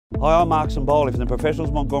Hi, I'm Mark Bowley from the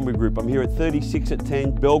Professionals Montgomery Group. I'm here at 36 at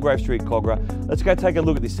 10 Belgrave Street, Kogarah. Let's go take a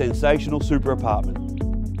look at this sensational super apartment.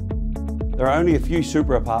 There are only a few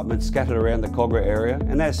super apartments scattered around the Kogarah area,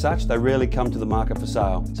 and as such they rarely come to the market for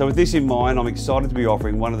sale. So with this in mind, I'm excited to be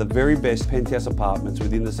offering one of the very best penthouse apartments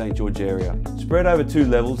within the St George area. Spread over 2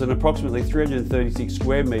 levels and approximately 336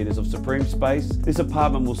 square metres of supreme space, this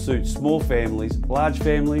apartment will suit small families, large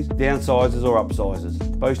families, downsizers or upsizers.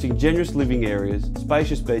 Boasting generous living areas,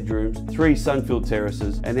 spacious bedrooms, 3 sun-filled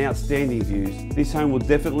terraces and outstanding views, this home will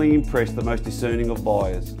definitely impress the most discerning of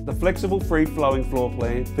buyers. The flexible free-flowing floor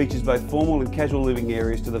plan features both formal and casual living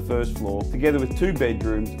areas to the first floor, together with 2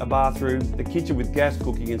 bedrooms, a bathroom, the kitchen with gas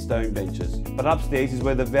cooking and stone benches. But upstairs is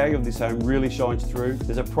where the value of this home really shines through.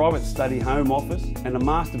 There's a private study home office and a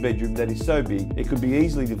master bedroom that is so big it could be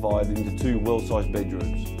easily divided into 2 well-sized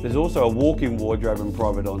bedrooms. There's also a walk-in wardrobe and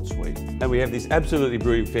private ensuite. And we have this absolutely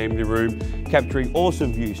brilliant family room capturing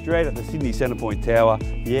awesome views straight at the Sydney Centrepoint Tower,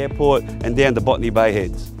 the airport and down to Botany Bay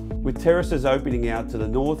Heads. With terraces opening out to the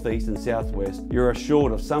northeast and southwest, you're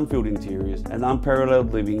assured of sun-filled interiors and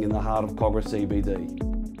unparalleled living in the heart of Kogarah CBD.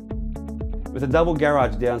 With a double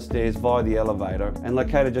garage downstairs via the elevator and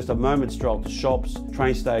located just a moment's stroll to shops,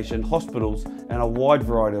 train station, hospitals and a wide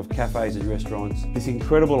variety of cafes and restaurants, this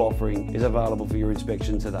incredible offering is available for your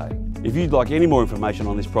inspection today. If you'd like any more information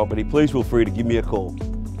on this property, please feel free to give me a call.